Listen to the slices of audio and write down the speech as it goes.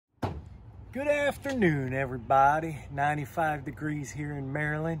Good afternoon, everybody. 95 degrees here in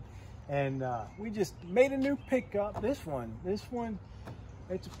Maryland, and we just made a new pickup. This one,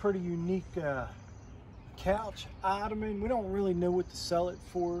 it's a pretty unique couch Ottoman. We don't really know what to sell it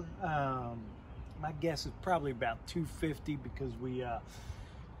for. My guess is probably about $250 because we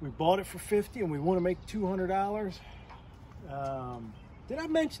bought it for $50 and we want to make $200. Did I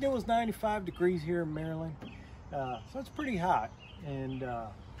mention it was 95 degrees here in Maryland? So it's pretty hot, and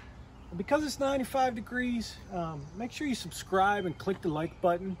because it's 95 degrees, make sure you subscribe and click the like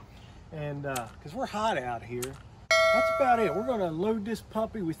button, and because we're hot out here. That's about it. We're going to load this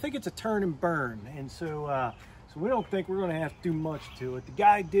puppy. We think it's a turn and burn, and so we don't think we're going to have to do much to it. The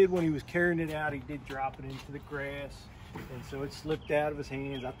guy did, when he was carrying it out, he did drop it into the grass, and so it slipped out of his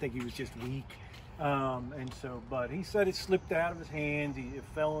hands. I think he was just weak, but he said it slipped out of his hands. It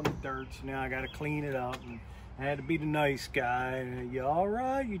fell in the dirt, so now I got to clean it up. And I had to be the nice guy. And, you all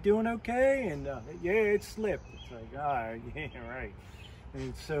right? You doing okay? And yeah, it slipped. It's like, all right, yeah, right.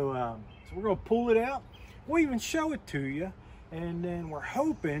 And so we're gonna pull it out. We'll even show it to you. And then we're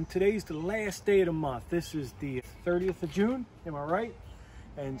hoping today's the last day of the month. This is the 30th of June. Am I right?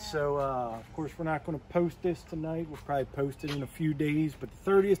 And so, of course, we're not going to post this tonight. We'll probably post it in a few days. But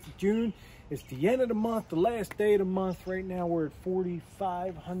the 30th of June is the end of the month, the last day of the month. Right now, we're at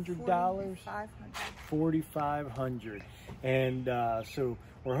 $4,500. $4,500. And so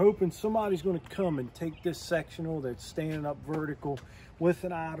we're hoping somebody's going to come and take this sectional that's standing up vertical with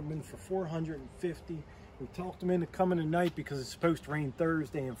an Ottoman for $450. We talked them into coming tonight because it's supposed to rain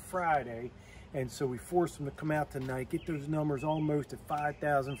Thursday and Friday. And so we forced them to come out tonight, get those numbers almost at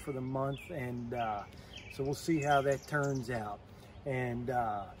 5,000 for the month. And so we'll see how that turns out. And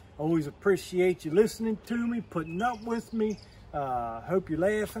always appreciate you listening to me, putting up with me. Hope you're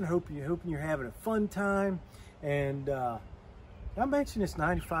laughing, hoping you're having a fun time. And I mentioned it's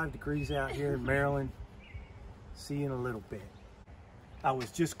 95 degrees out here in Maryland. See you in a little bit. I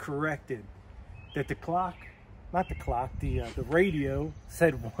was just corrected that the radio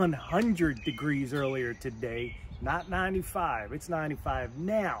said 100 degrees earlier today, not 95. It's 95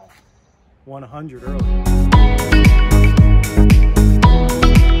 now, 100 earlier.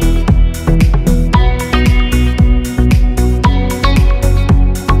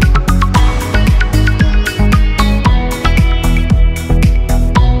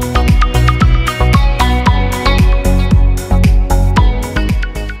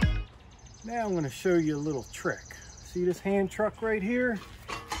 Now I'm going to show you a little trick. See this hand truck right here?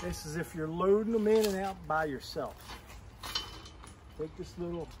 This is if you're loading them in and out by yourself. Take this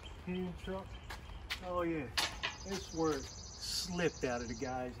little hand truck. Oh yeah, this is where it slipped out of the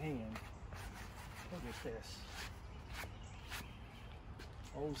guy's hand. Look at this.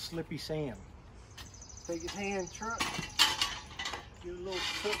 Old Slippy Sam. Take his hand truck, give it a little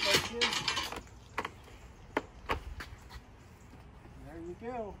flip like this. There you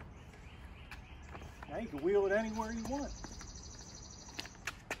go. Now you can wheel it anywhere you want,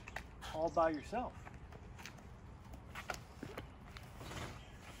 all by yourself.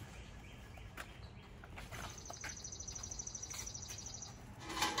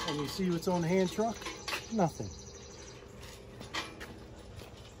 And you see what's on the hand truck? Nothing.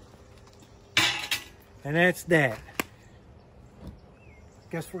 And that's that.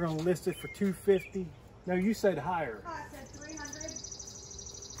 Guess we're gonna list it for $250. No, you said higher. I said 300.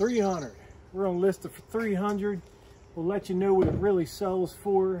 300. We're gonna list it for 300. We'll let you know what it really sells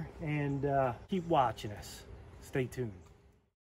for, and keep watching us. Stay tuned.